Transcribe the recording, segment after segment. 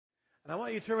I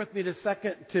want you to turn with me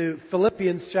to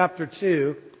Philippians chapter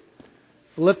 2.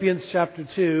 Philippians chapter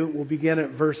 2, we'll begin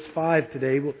at verse 5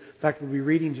 today. In fact, we'll be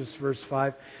reading just verse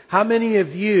 5. How many of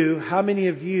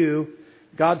you,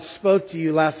 God spoke to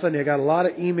you last Sunday? I got a lot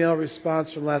of email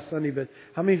response from last Sunday, but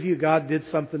how many of you, God did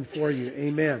something for you?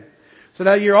 Amen. So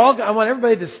now I want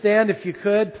everybody to stand if you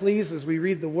could, please, as we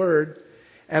read the Word.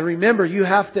 And remember, you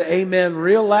have to amen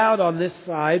real loud on this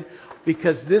side,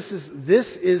 because this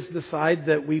is the side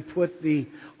that we put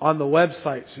on the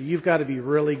website. So you've got to be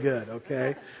really good,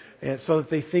 okay? And so that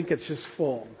they think it's just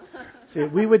full. See,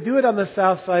 we would do it on the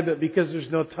south side, but because there's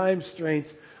no time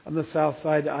restraints on the south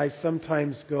side, I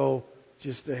sometimes go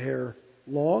just a hair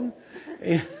long.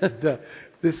 And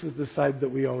this is the side that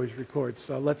we always record.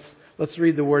 So let's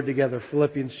read the Word together.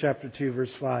 Philippians chapter 2,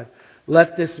 verse 5.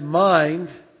 Let this mind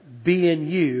be in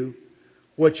you,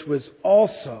 which was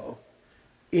also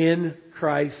in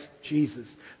Christ Jesus.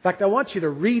 In fact, I want you to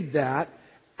read that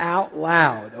out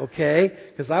loud, okay?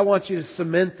 Because I want you to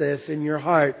cement this in your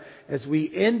heart as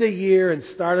we end a year and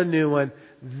start a new one.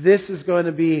 This is going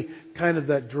to be kind of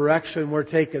the direction we're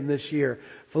taking this year.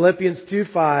 Philippians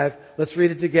 2:5, let's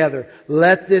read it together.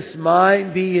 Let this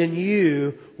mind be in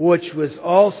you, which was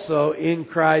also in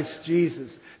Christ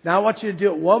Jesus. Now I want you to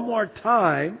do it one more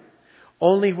time.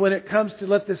 Only when it comes to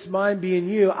let this mind be in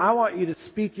you, I want you to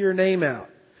speak your name out.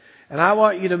 And I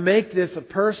want you to make this a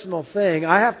personal thing.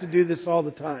 I have to do this all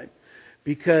the time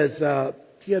because,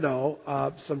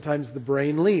 sometimes the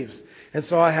brain leaves. And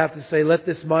so I have to say, let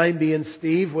this mind be in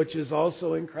Steve, which is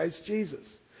also in Christ Jesus.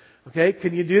 Okay,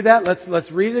 can you do that?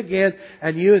 Let's read it again.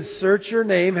 And you insert your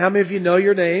name. How many of you know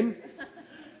your name?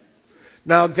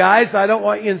 Now, guys, I don't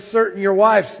want you inserting your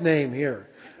wife's name here.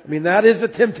 I mean, that is a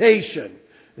temptation.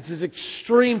 This is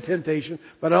extreme temptation,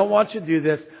 but I don't want you to do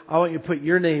this. I want you to put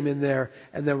your name in there,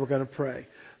 and then we're going to pray.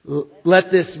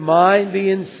 Let this mind be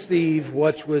in Steve,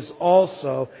 which was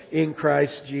also in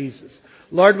Christ Jesus.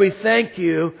 Lord, we thank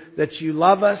you that you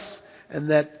love us and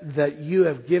that you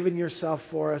have given yourself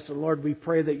for us. And Lord, we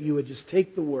pray that you would just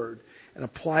take the Word and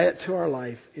apply it to our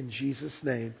life in Jesus'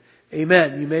 name.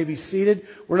 Amen. You may be seated.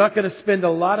 We're not going to spend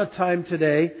a lot of time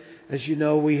today. As you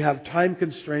know, we have time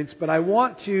constraints, but I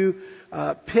want to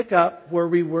pick up where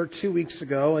we were 2 weeks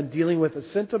ago and dealing with a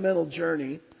sentimental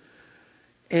journey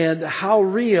and how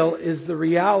real is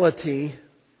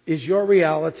your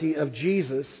reality of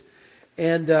Jesus.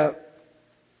 And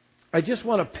I just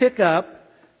want to pick up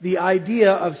the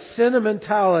idea of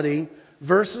sentimentality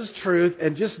versus truth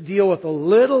and just deal with a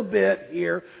little bit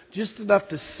here, just enough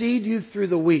to seed you through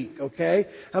the week, okay?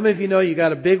 How many of you know you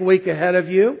got a big week ahead of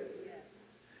you?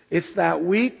 It's that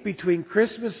week between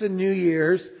Christmas and New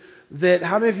Year's that,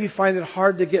 how many of you find it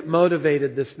hard to get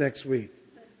motivated this next week?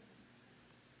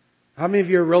 How many of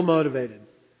you are real motivated?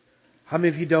 How many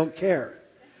of you don't care?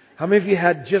 How many of you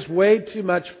had just way too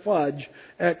much fudge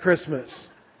at Christmas?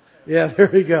 Yeah, there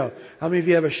we go. How many of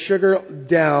you have a sugar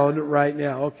down right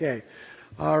now? Okay.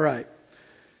 All right.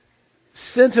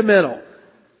 Sentimental.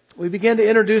 We began to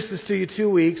introduce this to you 2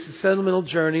 weeks, the Sentimental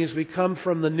Journey, as we come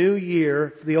from the new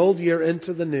year, the old year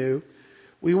into the new.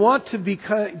 We want to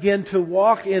begin to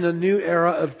walk in a new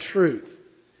era of truth.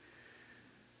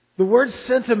 The word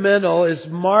sentimental is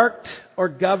marked or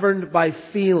governed by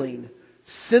feeling,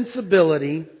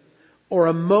 sensibility, or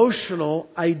emotional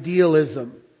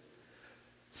idealism.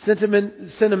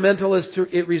 Sentimental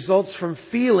it results from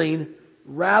feeling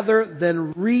rather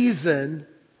than reason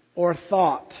or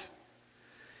thought.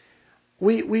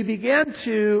 We began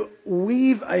to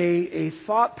weave a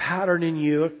thought pattern in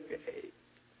you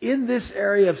in this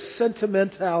area of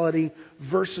sentimentality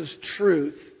versus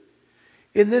truth.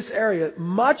 In this area,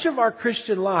 much of our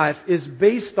Christian life is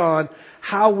based on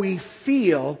how we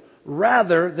feel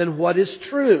rather than what is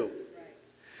true.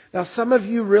 Now, some of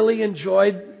you really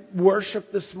enjoyed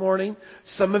worship this morning.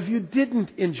 Some of you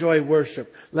didn't enjoy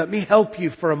worship. Let me help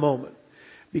you for a moment.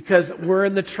 Because we're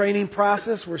in the training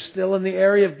process. We're still in the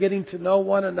area of getting to know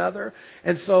one another.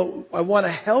 And so I want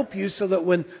to help you so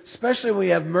that especially when we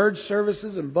have merged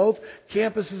services and both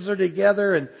campuses are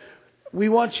together, and we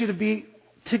want you to be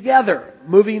together,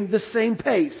 moving the same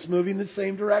pace, moving the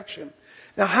same direction.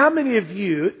 Now, how many of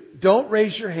you, don't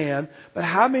raise your hand, but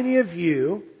how many of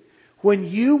you, when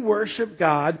you worship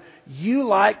God, you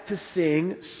like to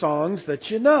sing songs that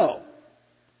you know?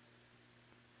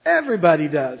 Everybody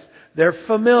does. They're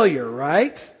familiar,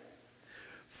 right?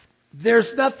 There's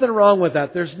nothing wrong with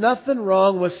that. There's nothing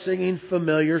wrong with singing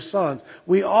familiar songs.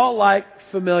 We all like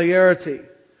familiarity.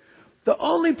 The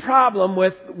only problem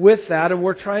with that, and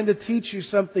we're trying to teach you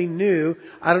something new.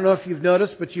 I don't know if you've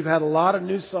noticed, but you've had a lot of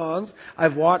new songs.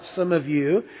 I've watched some of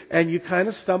you, and you kind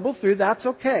of stumble through. That's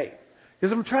okay.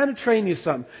 Because I'm trying to train you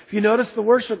something. If you notice the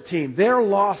worship team, they're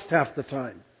lost half the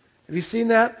time. Have you seen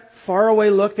that faraway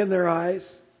look in their eyes?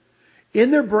 In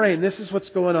their brain, this is what's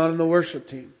going on in the worship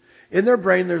team. In their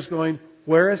brain, there's going,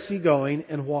 where is he going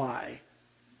and why?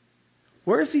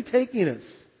 Where is he taking us?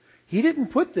 He didn't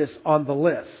put this on the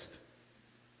list.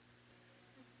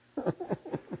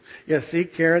 Yeah, see,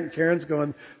 Karen's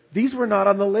going, these were not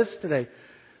on the list today.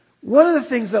 One of the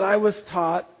things that I was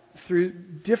taught through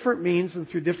different means and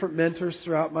through different mentors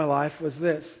throughout my life was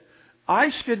this. I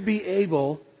should be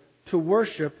able to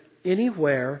worship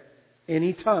anywhere,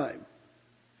 anytime.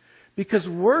 Because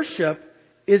worship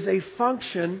is a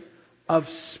function of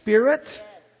spirit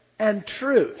and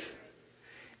truth.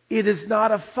 It is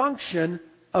not a function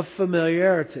of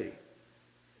familiarity.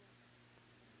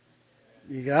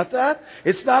 You got that?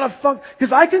 It's not a function,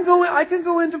 because I can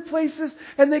go into places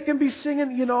and they can be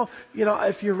singing,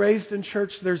 if you're raised in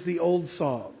church, there's the old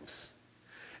songs.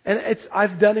 And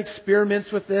I've done experiments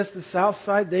with this. The South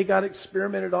Side, they got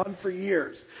experimented on for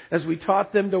years as we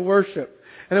taught them to worship.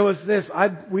 And it was this,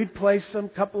 we'd play some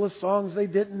couple of songs they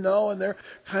didn't know, and they're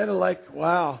kind of like,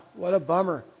 wow, what a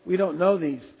bummer. We don't know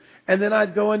these. And then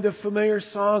I'd go into a familiar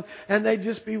song, and they'd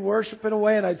just be worshiping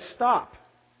away, and I'd stop.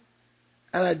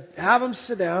 And I'd have them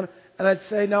sit down, and I'd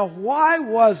say, now why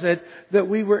was it that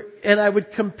we were... And I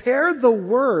would compare the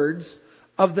words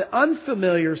of the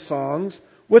unfamiliar songs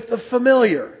with the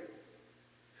familiar.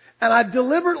 And I'd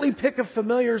deliberately pick a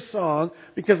familiar song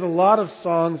because a lot of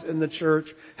songs in the church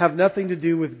have nothing to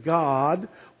do with God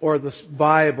or the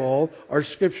Bible or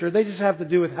Scripture. They just have to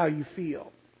do with how you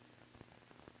feel.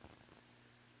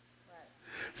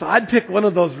 So I'd pick one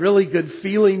of those really good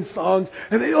feeling songs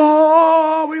and they,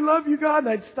 oh, we love you, God. And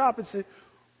I'd stop and say,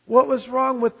 what was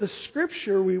wrong with the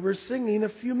Scripture we were singing a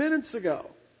few minutes ago?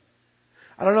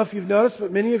 I don't know if you've noticed,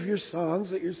 but many of your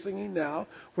songs that you're singing now,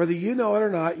 whether you know it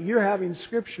or not, you're having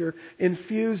Scripture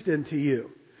infused into you.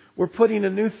 We're putting a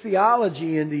new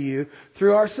theology into you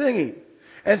through our singing.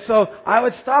 And so I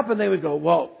would stop and they would go,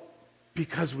 well,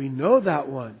 because we know that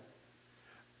one.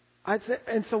 I'd say,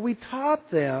 and so we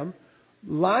taught them,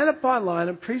 line upon line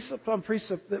and precept upon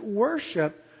precept, that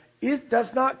worship does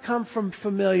not come from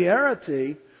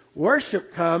familiarity.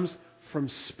 Worship comes from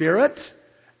spirit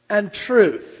and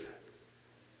truth.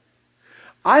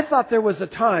 I thought there was a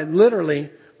time,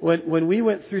 literally, when we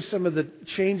went through some of the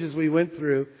changes we went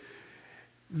through,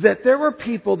 that there were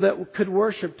people that could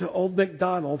worship to Old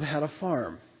MacDonald had a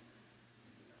farm.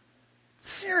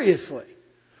 Seriously.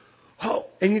 Oh,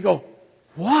 and you go,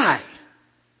 why?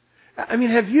 I mean,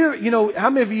 have you,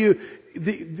 how many of you,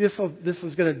 this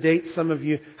is going to date some of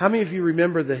you, how many of you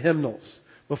remember the hymnals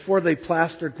before they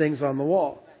plastered things on the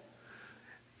wall?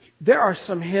 There are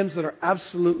some hymns that are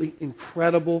absolutely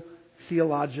incredible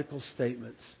theological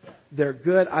statements. They're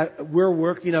good. We're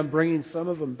working on bringing some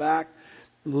of them back,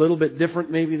 a little bit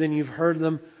different maybe than you've heard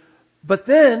them. But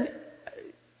then,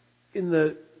 in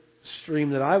the stream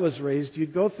that I was raised,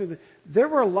 you'd go through there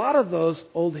were a lot of those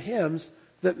old hymns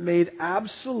that made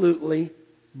absolutely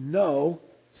no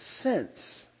sense.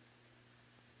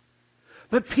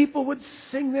 But people would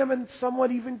sing them and some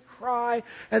would even cry.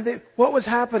 And what was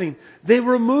happening? They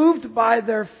were moved by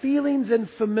their feelings and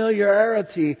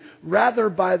familiarity rather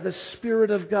by the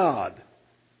Spirit of God.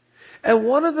 And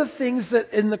one of the things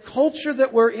that in the culture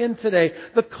that we're in today,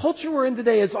 the culture we're in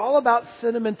today is all about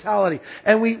sentimentality.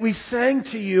 And we sang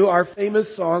to you our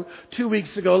famous song 2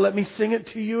 weeks ago. Let me sing it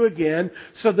to you again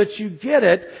so that you get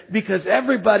it, because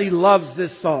everybody loves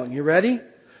this song. You ready?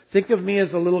 Think of me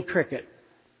as a little cricket.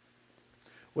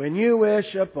 When you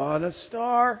wish upon a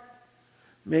star,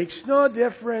 makes no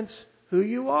difference who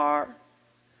you are.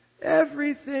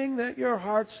 Everything that your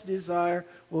heart's desire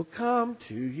will come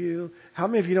to you. How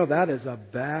many of you know that is a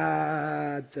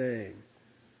bad thing?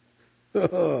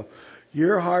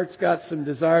 Your heart's got some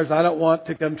desires I don't want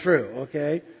to come true,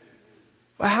 okay?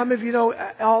 But how many of you know,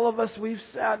 all of us, we've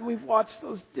sat and we've watched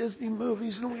those Disney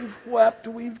movies and we've wept,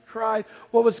 we've cried.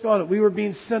 What was going on? We were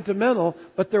being sentimental,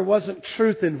 but there wasn't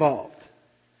truth involved.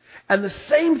 And the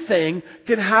same thing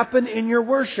can happen in your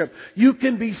worship. You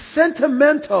can be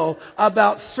sentimental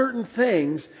about certain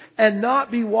things and not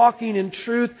be walking in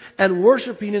truth and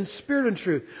worshiping in spirit and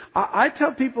truth. I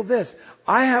tell people this.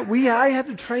 I had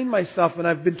to train myself, and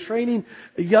I've been training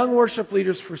young worship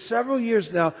leaders for several years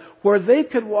now, where they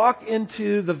could walk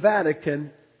into the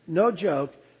Vatican, no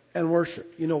joke, and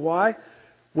worship. You know why?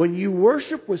 When you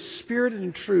worship with spirit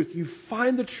and truth, you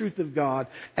find the truth of God,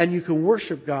 and you can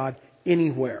worship God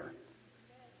anywhere.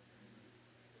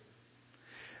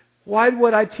 Why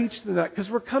would I teach them that? Because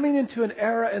we're coming into an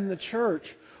era in the church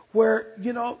where,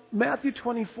 Matthew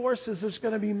 24 says there's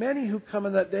going to be many who come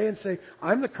in that day and say,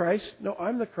 I'm the Christ. No,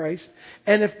 I'm the Christ.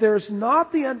 And if there's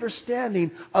not the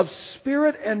understanding of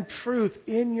spirit and truth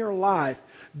in your life,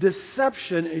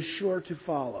 deception is sure to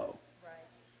follow. Right.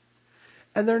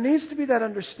 And there needs to be that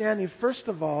understanding, first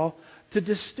of all, to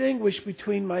distinguish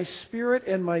between my spirit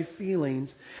and my feelings,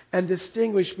 and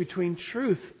distinguish between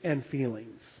truth and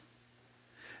feelings.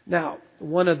 Now,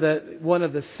 one of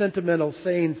the sentimental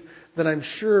sayings that I'm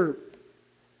sure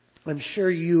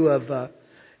you have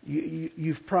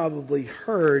you've probably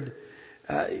heard.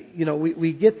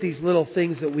 We get these little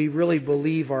things that we really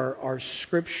believe are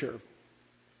Scripture,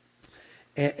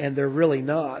 and they're really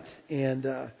not. And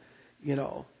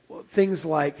things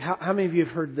like how many of you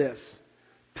have heard this?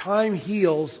 Time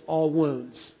heals all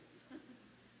wounds.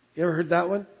 You ever heard that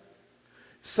one?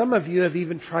 Some of you have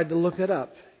even tried to look it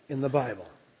up in the Bible.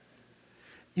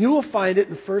 You will find it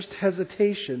in 1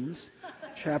 Hesitations,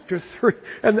 chapter 3.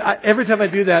 And every time I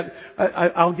do that,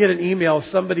 I'll get an email.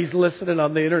 Somebody's listening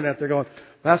on the internet. They're going,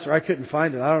 Pastor, I couldn't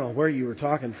find it. I don't know where you were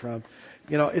talking from.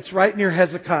 It's right near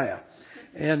Hezekiah.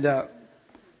 And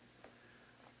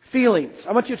feelings.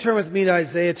 I want you to turn with me to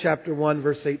Isaiah chapter 1,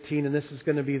 verse 18. And this is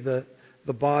going to be the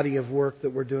body of work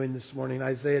that we're doing this morning.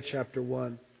 Isaiah chapter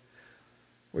 1.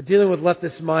 We're dealing with let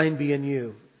this mind be in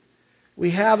you.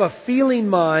 We have a feeling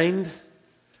mind,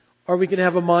 or we can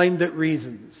have a mind that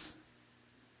reasons.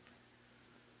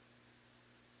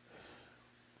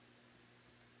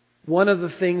 One of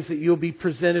the things that you'll be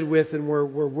presented with, and we're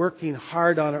working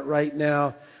hard on it right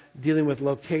now, dealing with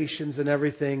locations and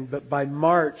everything, but by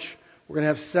March, we're going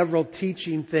to have several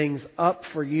teaching things up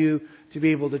for you to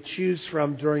be able to choose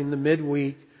from during the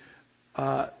midweek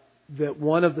that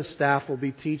one of the staff will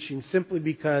be teaching, simply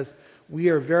because we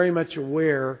are very much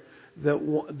aware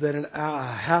that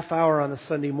a half hour on a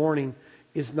Sunday morning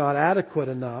is not adequate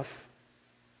enough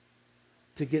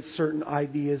to get certain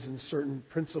ideas and certain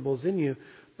principles in you.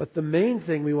 But the main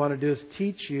thing we want to do is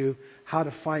teach you how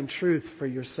to find truth for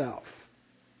yourself.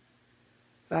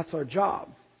 That's our job.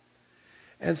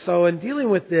 And so in dealing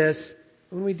with this,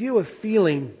 when we deal with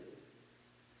feeling,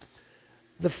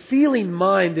 the feeling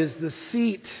mind is the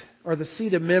seat, or the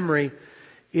seat of memory,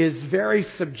 is very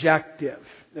subjective.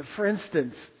 For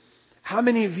instance, how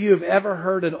many of you have ever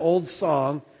heard an old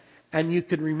song and you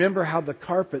can remember how the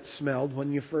carpet smelled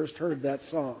when you first heard that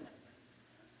song?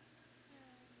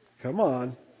 Come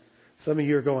on. Some of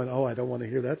you are going, oh, I don't want to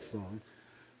hear that song.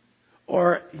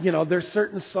 Or, there's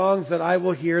certain songs that I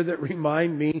will hear that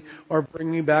remind me or bring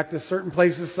me back to certain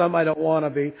places. Some I don't want to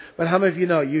be. But how many of you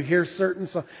know, you hear certain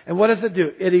songs, and what does it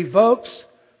do? It evokes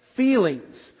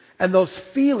feelings. And those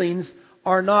feelings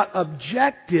are not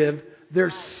objective,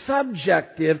 they're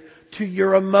subjective to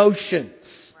your emotions.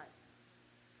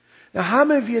 Now, how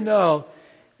many of you know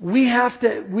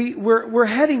we're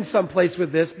heading someplace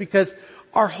with this, because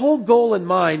our whole goal in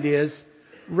mind is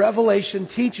Revelation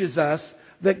teaches us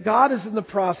that God is in the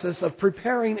process of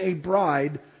preparing a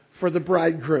bride for the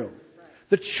bridegroom.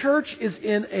 The church is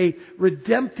in a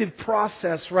redemptive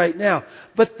process right now.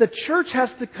 But the church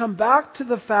has to come back to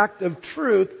the fact of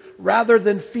truth rather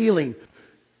than feeling.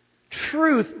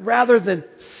 Truth rather than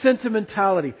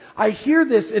sentimentality. I hear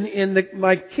this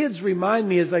my kids remind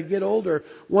me as I get older.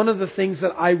 One of the things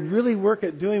that I really work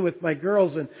at doing with my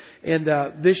girls, and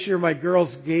this year my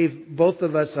girls gave both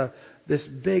of us this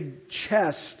big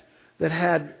chest that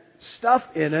had stuff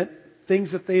in it,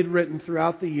 things that they'd written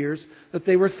throughout the years that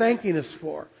they were thanking us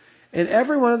for. And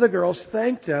every one of the girls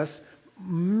thanked us,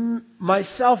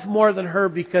 myself more than her,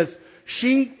 because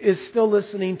she is still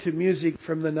listening to music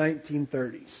from the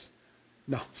 1930s.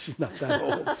 No, she's not that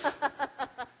old.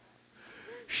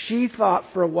 She thought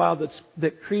for a while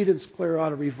that Creedence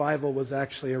Clearwater Revival was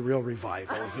actually a real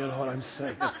revival. You know what I'm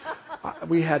saying?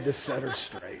 We had to set her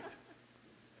straight.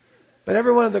 But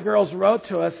every one of the girls wrote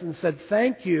to us and said,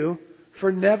 thank you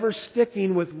for never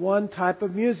sticking with one type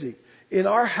of music. In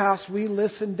our house, we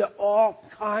listened to all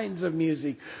kinds of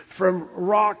music, from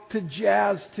rock to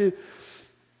jazz to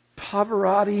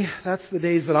Pavarotti. That's the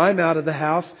days that I'm out of the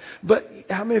house. But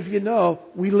how many of you know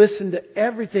we listened to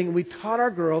everything? We taught our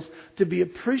girls to be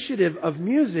appreciative of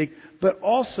music, but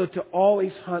also to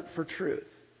always hunt for truth.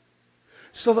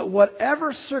 So that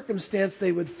whatever circumstance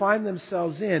they would find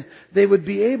themselves in, they would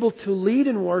be able to lead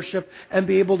in worship and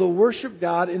be able to worship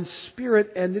God in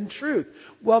spirit and in truth.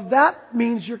 Well, that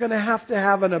means you're going to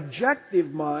have an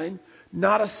objective mind,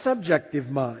 not a subjective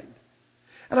mind.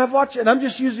 And I've watched, and I'm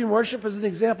just using worship as an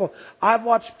example. I've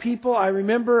watched people, I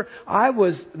remember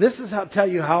this is how tell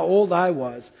you how old I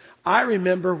was. I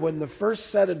remember when the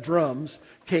first set of drums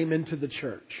came into the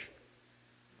church.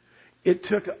 It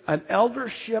took an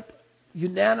eldership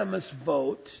unanimous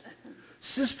vote.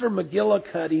 Sister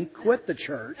McGillicuddy quit the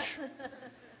church.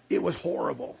 It was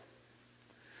horrible.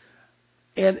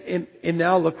 And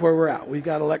now look where we're at. We've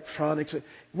got electronics.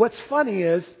 What's funny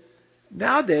is,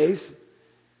 nowadays,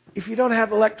 if you don't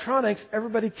have electronics,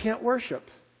 everybody can't worship.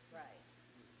 Right.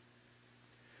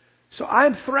 So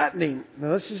I'm threatening.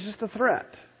 Now, this is just a threat.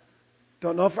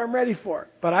 Don't know if I'm ready for it.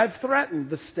 But I've threatened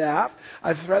the staff.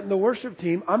 I've threatened the worship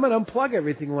team. I'm going to unplug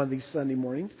everything one of these Sunday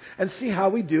mornings and see how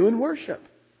we do in worship.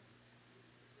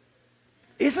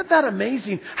 Isn't that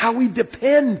amazing how we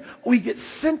get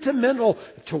sentimental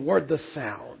toward the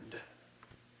sound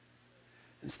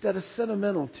instead of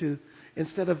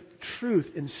truth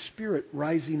and spirit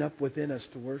rising up within us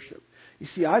to worship. You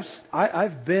see,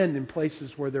 I've been in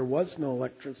places where there was no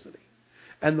electricity,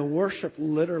 and the worship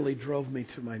literally drove me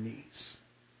to my knees.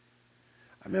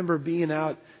 I remember being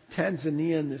out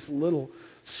Tanzania in this little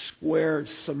square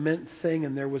cement thing,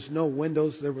 and there was no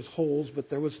windows. There was holes, but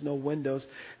there was no windows.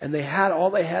 And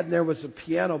all they had in there was a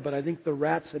piano, but I think the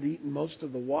rats had eaten most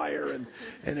of the wire and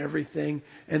everything.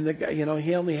 And the guy,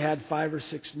 he only had 5 or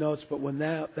 6 notes, but when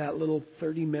that little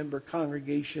 30-member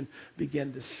congregation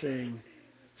began to sing,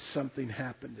 something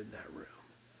happened in that room.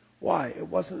 Why? It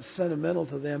wasn't sentimental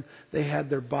to them. They had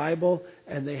their Bible,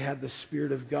 and they had the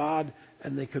Spirit of God,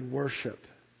 and they could worship.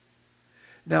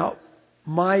 Now,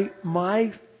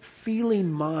 my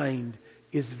feeling mind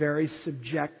is very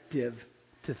subjective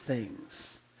to things.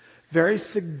 Very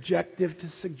subjective to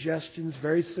suggestions.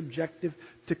 Very subjective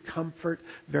to comfort.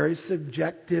 Very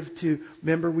subjective to...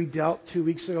 Remember we dealt 2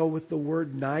 weeks ago with the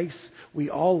word nice? We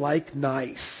all like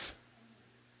nice.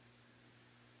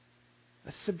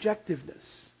 That's subjectiveness.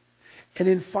 And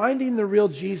in finding the real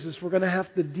Jesus, we're going to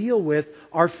have to deal with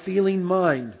our feeling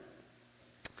mind.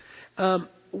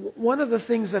 One of the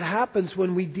things that happens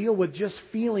when we deal with just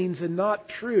feelings and not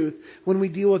truth, when we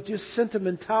deal with just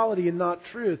sentimentality and not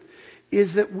truth,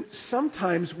 is that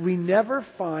sometimes we never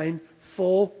find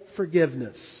full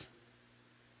forgiveness.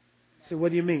 So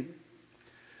what do you mean?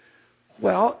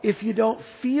 Well, if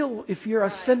you're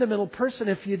a sentimental person,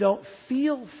 if you don't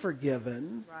feel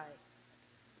forgiven, Right.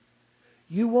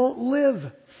 you won't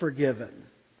live forgiven.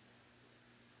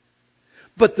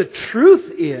 But the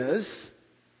truth is,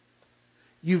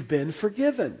 you've been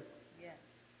forgiven. Yes.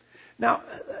 Now,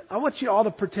 I want you all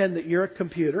to pretend that you're a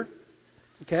computer.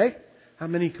 Okay? How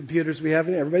many computers we have?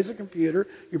 Everybody's a computer.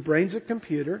 Your brain's a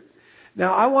computer.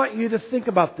 Now, I want you to think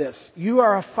about this. You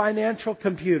are a financial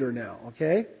computer now.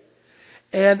 Okay?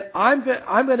 And I'm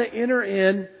going to enter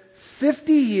in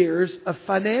 50 years of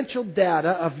financial data,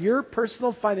 of your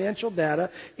personal financial data,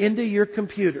 into your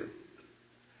computer.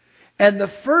 And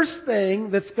the first thing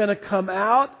that's going to come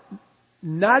out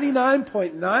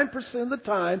 99.9% of the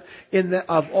time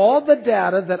of all the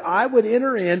data that I would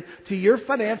enter in to your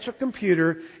financial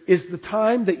computer is the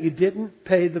time that you didn't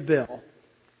pay the bill.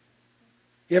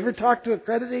 You ever talked to a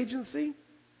credit agency?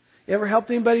 You ever helped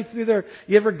anybody through there?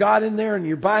 You ever got in there and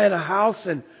you're buying a house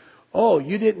and,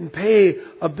 you didn't pay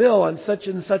a bill on such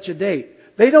and such a date.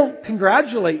 They don't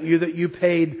congratulate you that you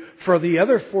paid for the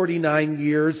other 49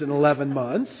 years and 11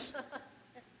 months.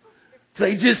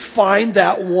 They just find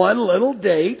that one little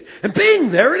date, and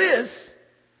bing, there it is.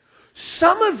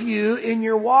 Some of you in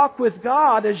your walk with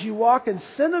God, as you walk in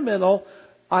sentimental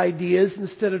ideas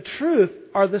instead of truth,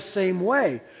 are the same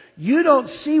way. You don't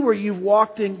see where you've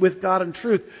walked in with God in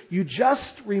truth. You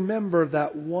just remember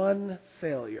that one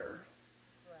failure.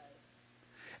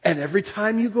 And every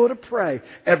time you go to pray,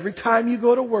 every time you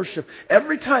go to worship,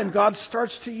 every time God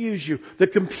starts to use you, the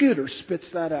computer spits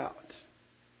that out.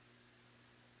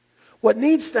 What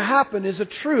needs to happen is a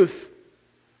truth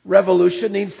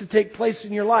revolution needs to take place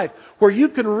in your life where you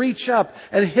can reach up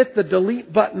and hit the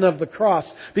delete button of the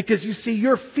cross, because you see,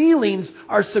 your feelings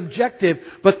are subjective,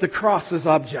 but the cross is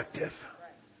objective.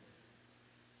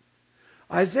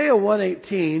 Isaiah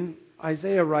 1:18,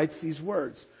 Isaiah writes these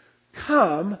words,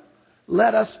 "Come,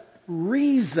 let us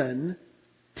reason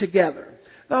together."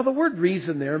 Now, the word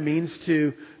reason there means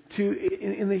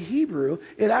in the Hebrew,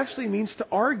 it actually means to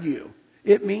argue.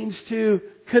 It means to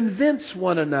convince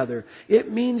one another.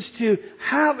 It means to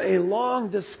have a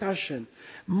long discussion.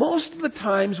 Most of the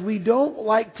times we don't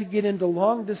like to get into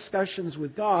long discussions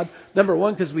with God. Number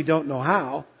one, because we don't know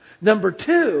how. Number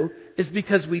two is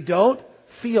because we don't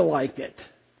feel like it.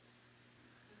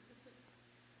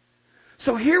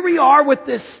 So here we are with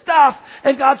this stuff,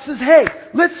 and God says, hey,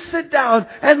 let's sit down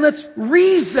and let's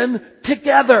reason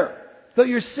together. Though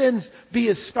your sins be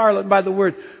as scarlet, and by the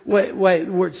word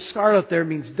scarlet there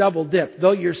means double dip.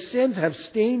 Though your sins have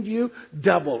stained you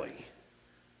doubly,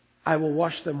 I will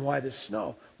wash them white as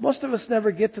snow. Most of us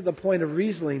never get to the point of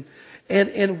reasoning.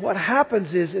 And what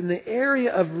happens is, in the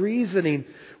area of reasoning,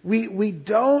 we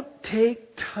don't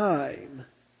take time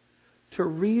to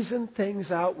reason things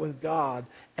out with God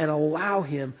and allow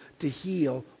Him to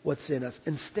heal what's in us.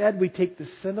 Instead, we take the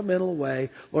sentimental way,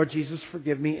 Lord Jesus,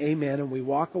 forgive me, amen, and we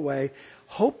walk away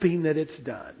hoping that it's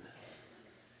done.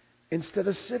 Instead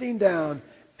of sitting down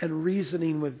and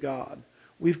reasoning with God.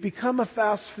 We've become a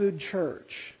fast food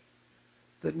church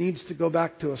that needs to go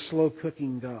back to a slow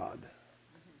cooking God.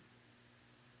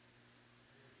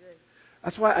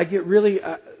 That's why I get really,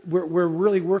 we're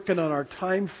really working on our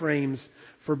time frames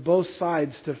for both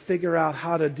sides to figure out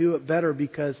how to do it better,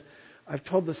 because I've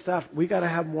told the staff we got to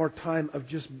have more time of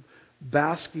just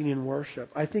basking in worship.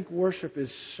 I think worship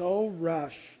is so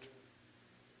rushed.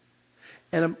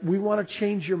 And we want to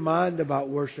change your mind about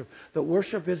worship. That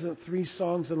worship isn't 3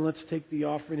 songs and let's take the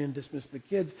offering and dismiss the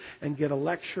kids and get a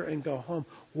lecture and go home.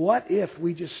 What if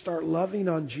we just start loving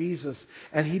on Jesus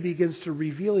and He begins to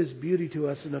reveal His beauty to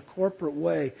us in a corporate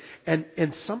way, and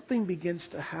something begins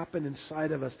to happen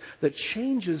inside of us that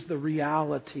changes the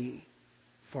reality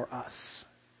for us.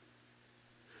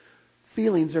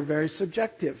 Feelings are very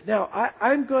subjective. Now,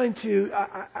 I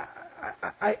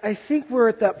think we're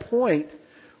at that point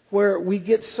where we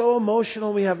get so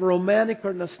emotional, we have a romantic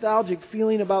or nostalgic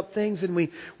feeling about things, and we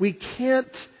can't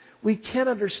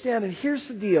understand. And here's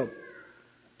the deal.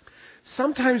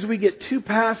 Sometimes we get too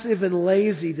passive and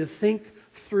lazy to think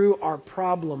through our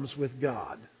problems with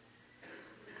God.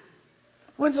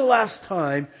 When's the last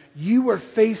time you were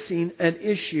facing an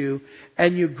issue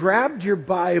and you grabbed your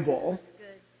Bible?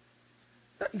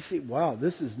 You see, wow,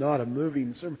 this is not a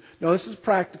moving sermon. No, this is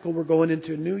practical. We're going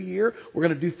into a new year. We're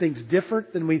going to do things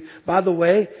different than we... By the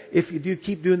way, if you do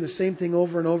keep doing the same thing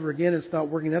over and over again, it's not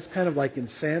working. That's kind of like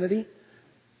insanity.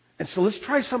 And so let's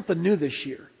try something new this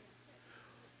year.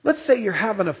 Let's say you're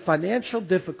having a financial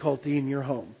difficulty in your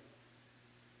home.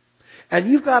 And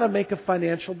you've got to make a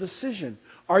financial decision.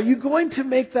 Are you going to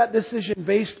make that decision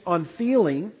based on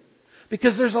feeling?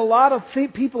 Because there's a lot of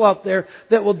people out there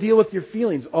that will deal with your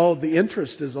feelings. Oh, the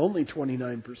interest is only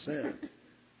 29%.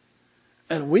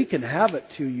 And we can have it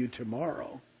to you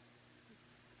tomorrow.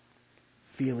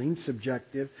 Feeling,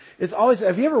 subjective. It's always...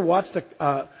 Have you ever watched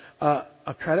a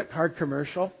credit card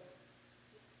commercial?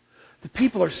 The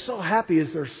people are so happy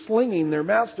as they're slinging their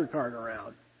MasterCard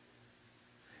around.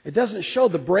 It doesn't show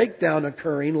the breakdown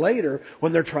occurring later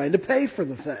when they're trying to pay for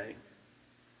the thing.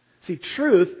 See,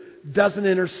 truth doesn't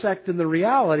intersect in the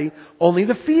reality, only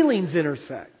the feelings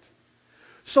intersect.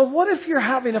 So what if you're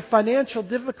having a financial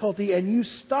difficulty and you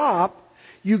stop,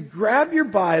 you grab your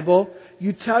Bible,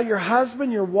 you tell your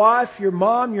husband, your wife, your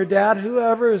mom, your dad,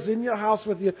 whoever is in your house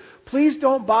with you, please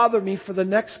don't bother me for the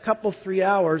next 3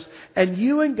 hours, and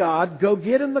you and God go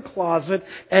get in the closet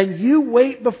and you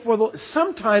wait before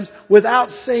sometimes without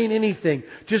saying anything,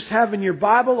 just having your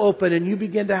Bible open, and you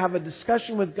begin to have a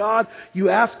discussion with God.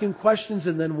 You ask Him questions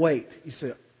and then wait. You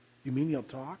say, you mean He'll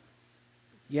talk?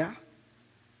 Yeah.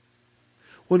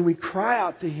 When we cry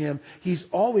out to Him, He's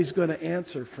always going to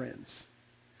answer, friends.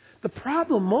 The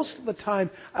problem most of the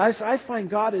time is I find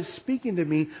God is speaking to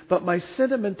me, but my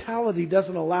sentimentality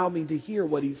doesn't allow me to hear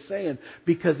what He's saying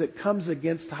because it comes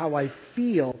against how I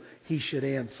feel He should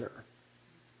answer.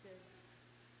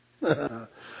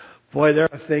 Boy, there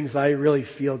are things I really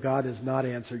feel God has not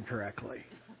answered correctly.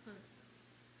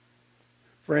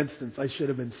 For instance, I should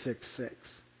have been 6'6".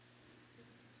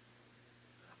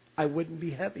 I wouldn't be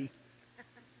heavy.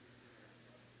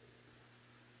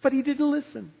 But He didn't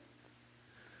listen.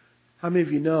 How many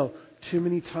of you know, too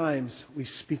many times we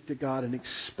speak to God and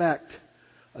expect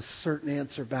a certain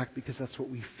answer back because that's what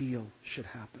we feel should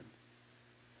happen.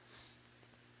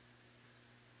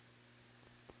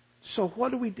 So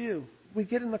what do? We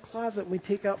get in the closet and we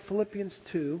take out Philippians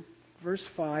 2, verse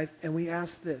 5, and we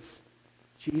ask this: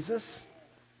 Jesus,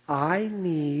 I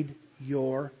need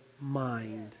your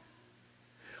mind.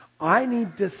 I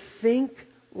need to think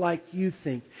like you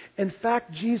think. In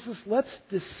fact, Jesus, let's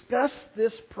discuss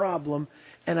this problem,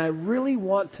 and I really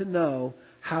want to know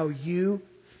how you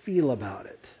feel about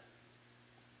it.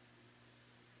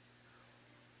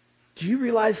 Do you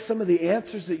realize some of the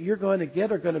answers that you're going to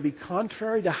get are going to be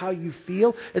contrary to how you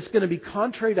feel? It's going to be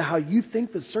contrary to how you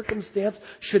think the circumstance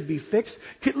should be fixed.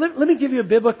 Let me give you a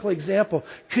biblical example.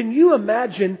 Can you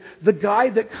imagine the guy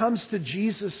that comes to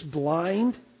Jesus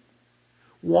blind,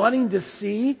 wanting to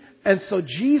see, and so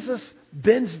Jesus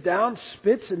bends down,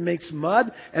 spits and makes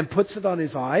mud and puts it on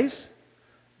his eyes?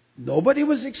 Nobody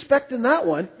was expecting that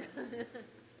one.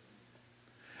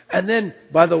 And then,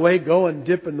 by the way, go and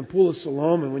dip in the pool of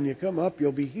Siloam, and when you come up,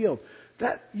 you'll be healed.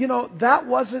 That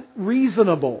wasn't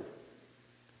reasonable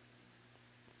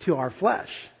to our flesh.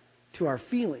 to our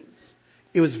feelings.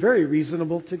 It was very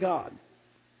reasonable to God.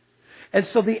 And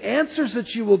so the answers that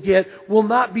you will get will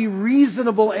not be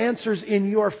reasonable answers in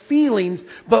your feelings,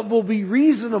 but will be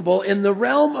reasonable in the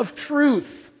realm of truth.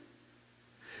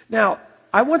 Now,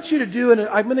 I want you to do,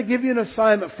 I'm going to give you an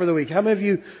assignment for the week. How many of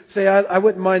you say, I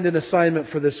wouldn't mind an assignment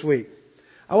for this week?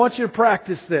 I want you to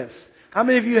practice this. How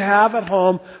many of you have at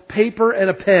home paper and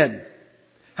a pen?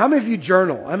 How many of you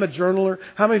journal? I'm a journaler.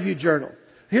 How many of you journal?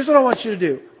 Here's what I want you to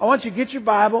do. I want you to get your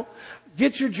Bible,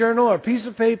 get your journal or a piece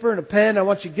of paper and a pen. I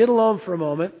want you to get alone for a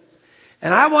moment.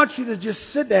 And I want you to just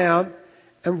sit down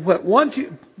and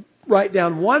write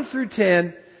down 1 through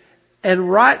 10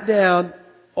 and write down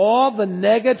all the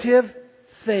negative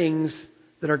things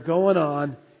that are going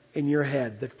on in your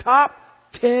head. The top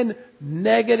 10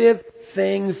 negative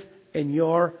things in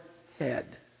your head.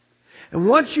 And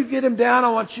once you get them down, I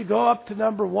want you to go up to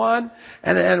number 1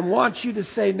 and I want you to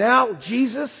say, now,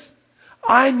 Jesus,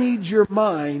 I need your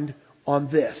mind on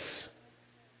this.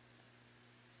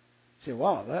 You say,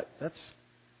 wow, that's,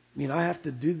 I have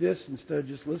to do this instead of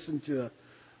just listen to a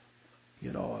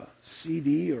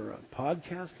CD or a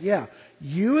podcast? Yeah.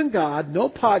 You and God, no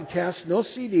podcast, no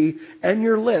CD, and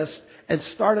your list, and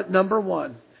start at number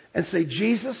 1. And say,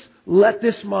 Jesus, let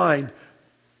this mind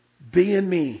be in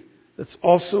me that's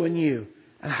also in you.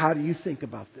 And how do you think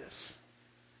about this?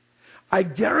 I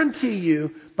guarantee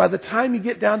you, by the time you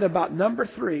get down to about number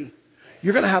 3,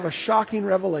 you're going to have a shocking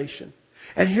revelation.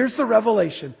 And here's the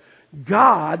revelation.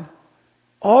 God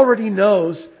already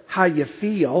knows how you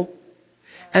feel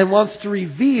and wants to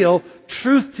reveal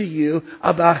truth to you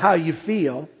about how you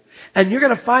feel. And you're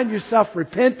going to find yourself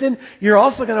repentant. You're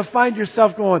also going to find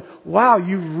yourself going, wow,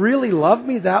 you really love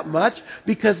me that much?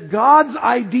 Because God's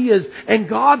ideas and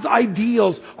God's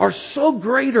ideals are so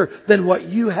greater than what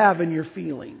you have in your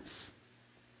feelings.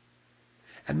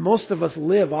 And most of us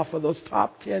live off of those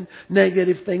top 10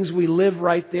 negative things. We live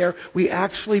right there. We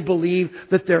actually believe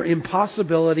that they're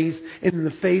impossibilities in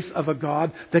the face of a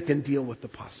God that can deal with the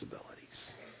possibilities.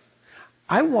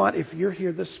 I want, if you're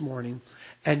here this morning,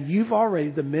 and you've already,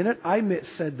 the minute I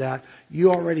said that, you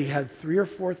already had 3 or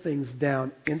 4 things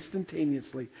down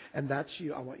instantaneously. And that's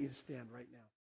you. I want you to stand right now.